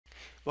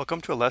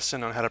Welcome to a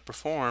lesson on how to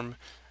perform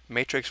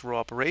matrix row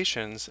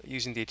operations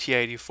using the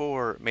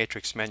TI84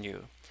 matrix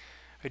menu.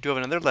 I do have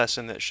another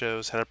lesson that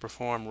shows how to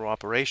perform row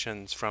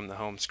operations from the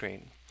home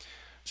screen.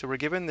 So we're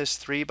given this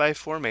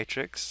 3x4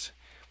 matrix.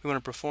 We want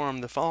to perform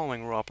the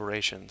following row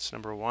operations.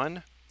 Number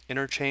 1,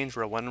 interchange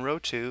row 1 and row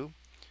 2.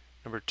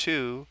 Number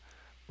 2,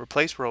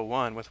 replace row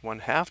 1 with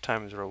 1/2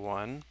 times row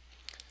 1.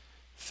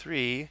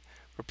 3,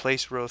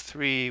 replace row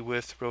 3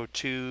 with row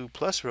 2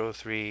 plus row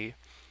 3.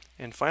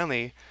 And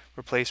finally,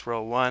 replace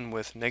row 1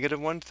 with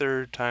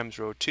 -1/3 times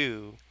row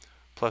 2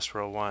 plus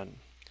row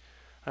 1.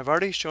 I've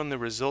already shown the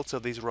results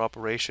of these row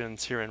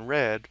operations here in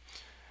red.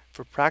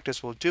 For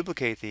practice, we'll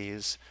duplicate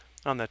these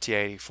on the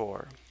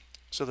TI84.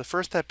 So the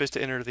first step is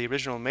to enter the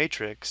original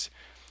matrix,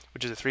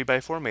 which is a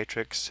 3x4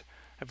 matrix.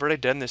 I've already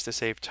done this to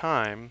save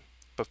time,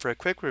 but for a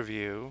quick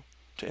review,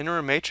 to enter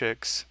a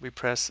matrix, we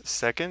press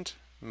second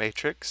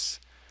matrix,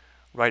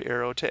 right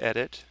arrow to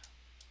edit,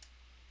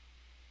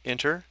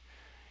 enter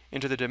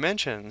the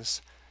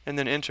dimensions, and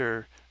then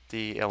enter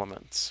the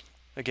elements.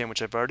 Again,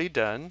 which I've already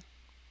done.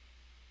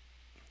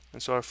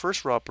 And so our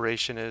first row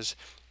operation is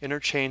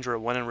interchange row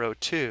 1 and row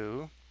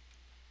 2.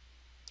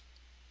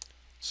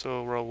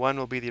 So row 1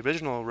 will be the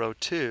original row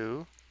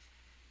 2,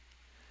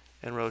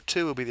 and row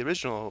 2 will be the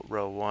original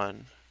row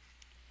 1.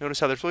 Notice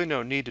how there's really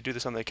no need to do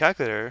this on the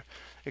calculator,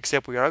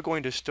 except we are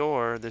going to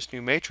store this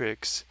new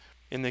matrix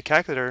in the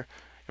calculator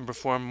and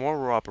perform more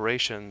row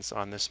operations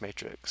on this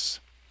matrix.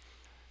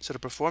 So to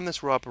perform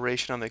this row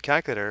operation on the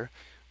calculator,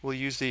 we'll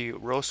use the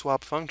row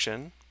swap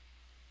function.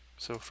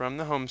 So from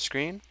the home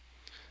screen,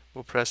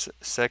 we'll press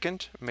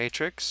second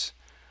matrix,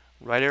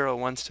 right arrow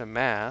once to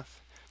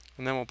math,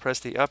 and then we'll press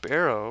the up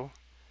arrow.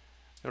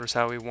 Notice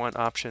how we want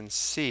option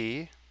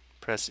C.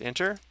 Press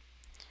enter.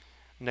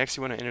 Next,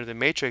 we want to enter the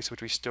matrix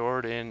which we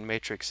stored in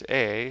matrix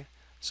A.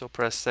 So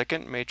press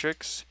second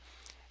matrix.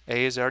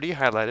 A is already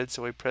highlighted,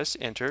 so we press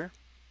enter,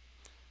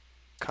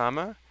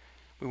 comma.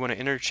 We want to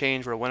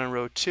interchange row 1 and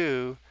row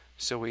 2,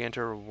 so we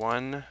enter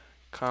 1,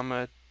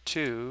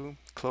 2,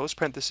 close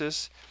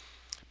parenthesis.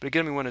 But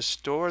again, we want to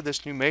store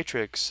this new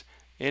matrix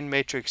in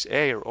matrix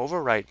A, or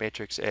overwrite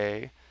matrix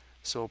A.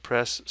 So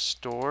press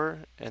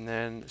store, and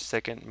then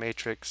second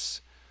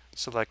matrix,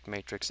 select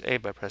matrix A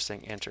by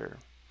pressing enter,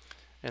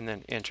 and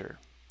then enter.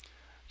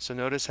 So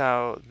notice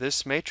how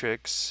this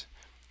matrix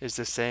is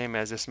the same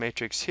as this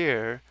matrix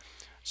here.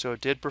 So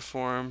it did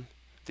perform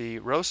the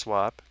row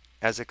swap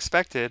as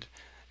expected,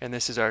 and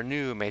this is our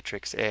new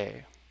matrix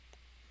A.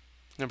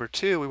 Number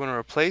 2, we want to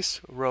replace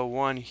row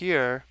 1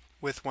 here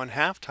with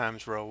 1/2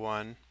 times row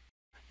 1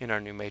 in our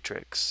new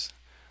matrix.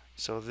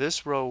 So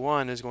this row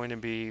 1 is going to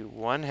be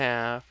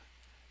 1/2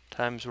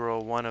 times row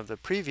 1 of the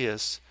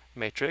previous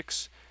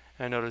matrix.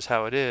 And notice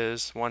how it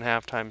is.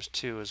 1/2 times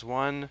 2 is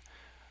 1.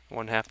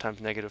 1/2 times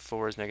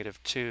 -4 is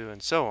 -2,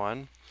 and so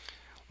on.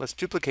 Let's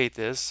duplicate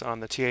this on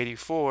the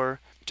TI84.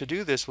 To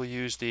do this, we'll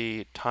use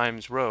the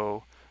times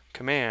row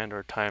command,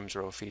 or times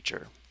row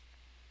feature.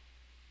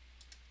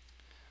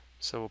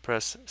 So we'll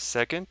press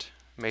second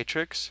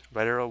matrix,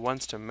 right arrow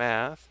once to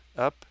math,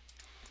 up,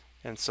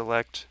 and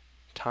select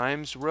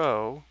times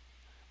row,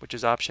 which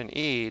is option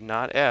E,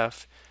 not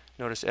F.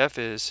 Notice F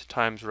is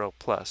times row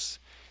plus.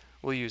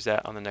 We'll use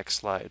that on the next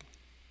slide.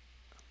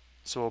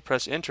 So we'll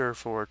press enter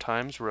for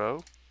times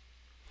row,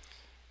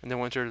 and then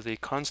we'll enter the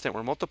constant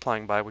we're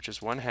multiplying by, which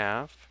is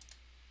 1/2,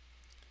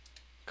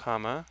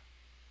 comma,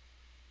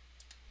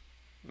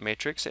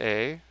 matrix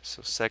A,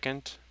 so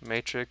second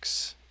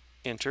matrix,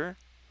 enter,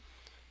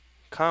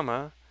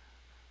 comma,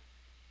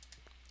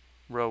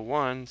 row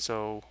 1,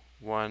 so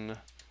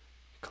 1,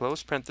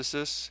 close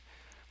parenthesis.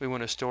 We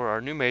want to store our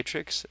new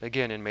matrix,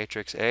 again in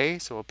matrix A,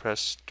 so we'll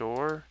press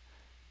store,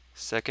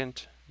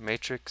 second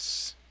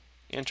matrix,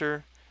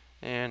 enter,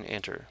 and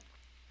enter.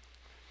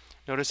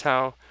 Notice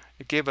how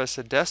it gave us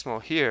a decimal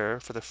here.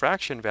 For the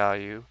fraction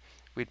value,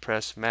 we'd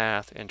press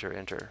math, enter,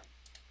 enter.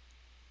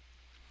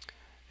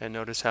 And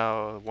notice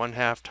how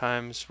 1/2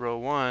 times row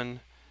 1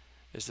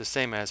 is the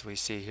same as we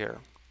see here.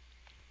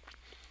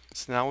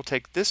 So now we'll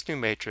take this new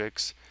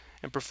matrix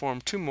and perform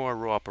 2 more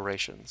row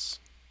operations.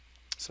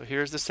 So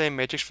here's the same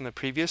matrix from the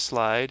previous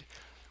slide.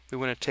 We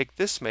want to take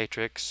this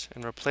matrix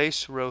and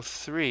replace row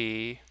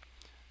 3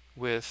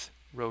 with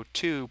row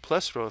 2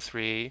 plus row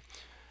 3.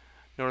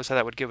 Notice how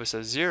that would give us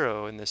a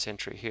 0 in this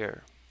entry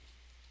here.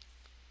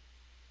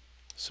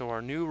 So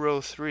our new row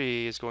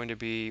 3 is going to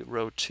be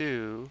row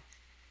 2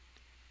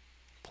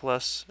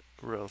 plus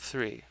row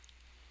 3.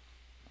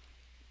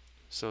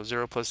 So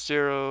 0 plus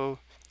 0,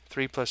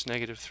 3 plus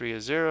 -3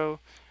 is 0,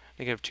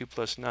 -2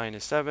 plus 9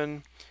 is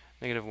 7,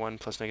 -1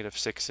 plus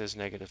 -6 is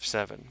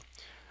 -7.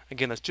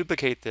 Again, let's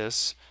duplicate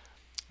this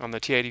on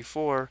the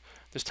TI84.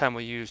 This time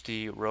we'll use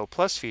the row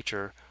plus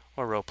feature,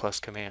 or row plus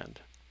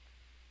command.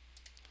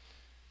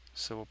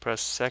 So we'll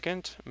press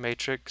second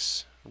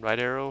matrix, right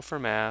arrow for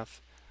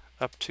math,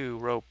 up to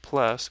row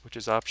plus, which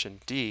is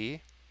option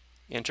D,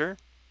 enter.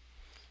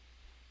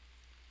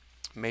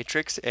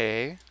 Matrix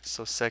A,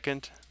 so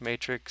second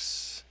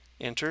matrix,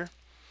 enter,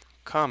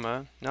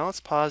 comma. Now let's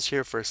pause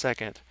here for a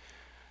second.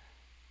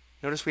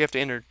 Notice we have to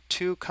enter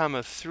 2,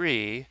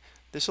 3.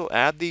 This will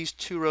add these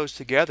two rows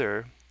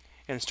together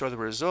and store the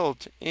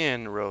result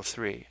in row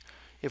 3.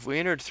 If we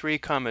entered 3,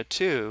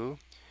 2,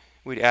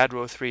 we'd add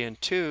row 3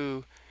 and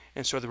 2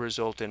 and store the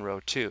result in row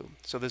 2.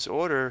 So this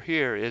order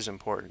here is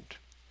important.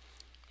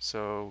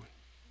 So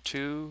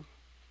 2,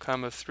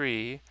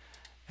 3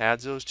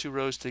 adds those two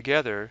rows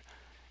together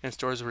and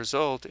stores the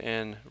result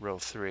in row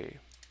 3.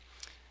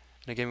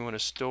 And again, we want to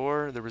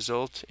store the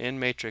result in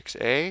matrix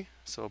A,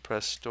 so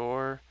press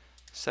store,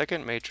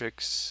 second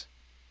matrix,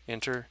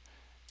 enter,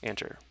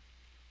 enter.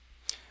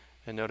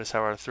 And notice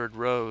how our third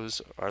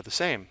rows are the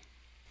same.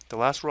 The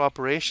last row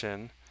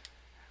operation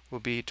will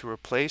be to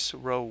replace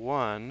row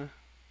 1,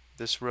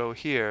 this row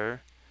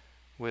here,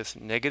 with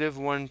negative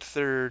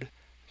 1/3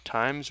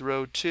 times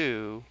row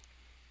 2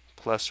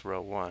 plus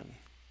row 1.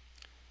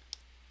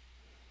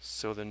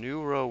 So the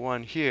new row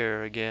 1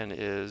 here, again,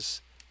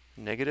 is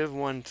negative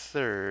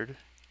 1/3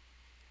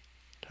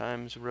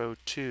 times row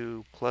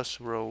 2 plus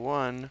row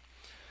 1.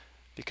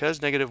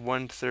 Because negative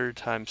 1/3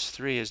 times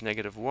 3 is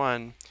negative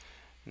 1,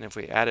 and if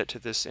we add it to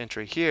this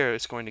entry here,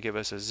 it's going to give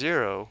us a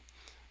 0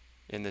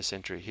 in this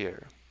entry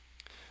here.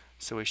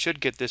 So we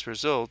should get this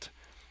result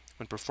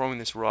when performing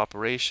this row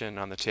operation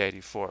on the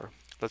TI84.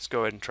 Let's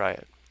go ahead and try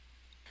it.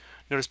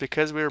 Notice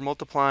because we are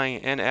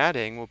multiplying and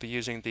adding, we'll be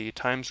using the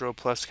times row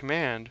plus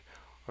command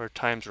or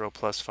times row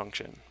plus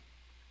function.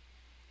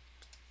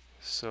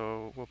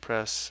 So we'll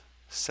press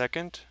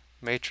second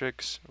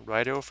matrix,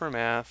 right arrow for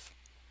math,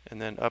 and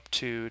then up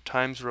to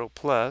times row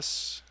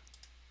plus,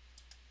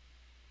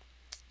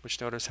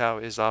 which notice how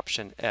is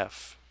option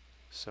F.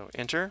 So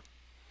enter.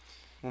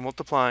 We're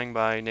multiplying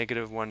by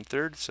negative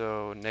 1/3,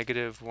 so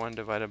negative 1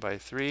 divided by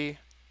 3,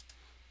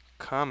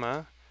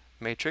 comma,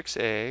 matrix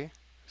A,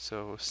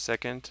 so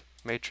second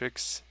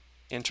matrix,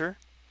 enter,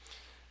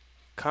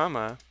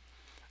 comma.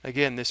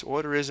 Again, this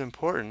order is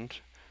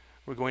important.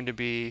 We're going to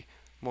be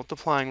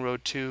multiplying row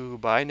 2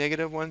 by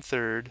negative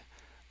 1/3,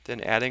 then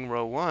adding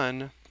row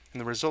 1,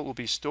 and the result will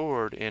be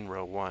stored in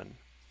row 1.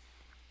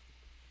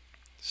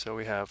 So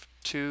we have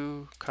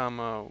 2,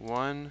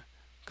 1,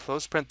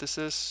 close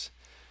parenthesis,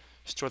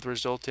 store the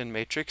result in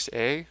matrix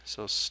A,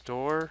 so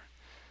store,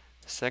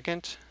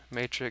 second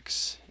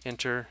matrix,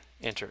 enter,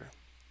 enter.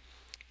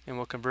 And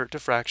we'll convert to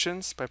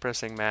fractions by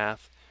pressing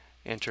math,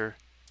 enter,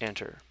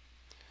 enter.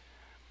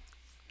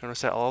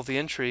 Notice that all the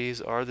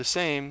entries are the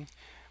same.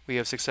 We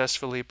have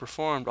successfully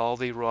performed all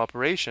the row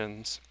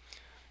operations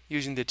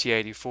using the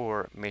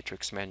TI84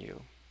 matrix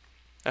menu.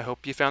 I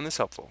hope you found this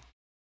helpful.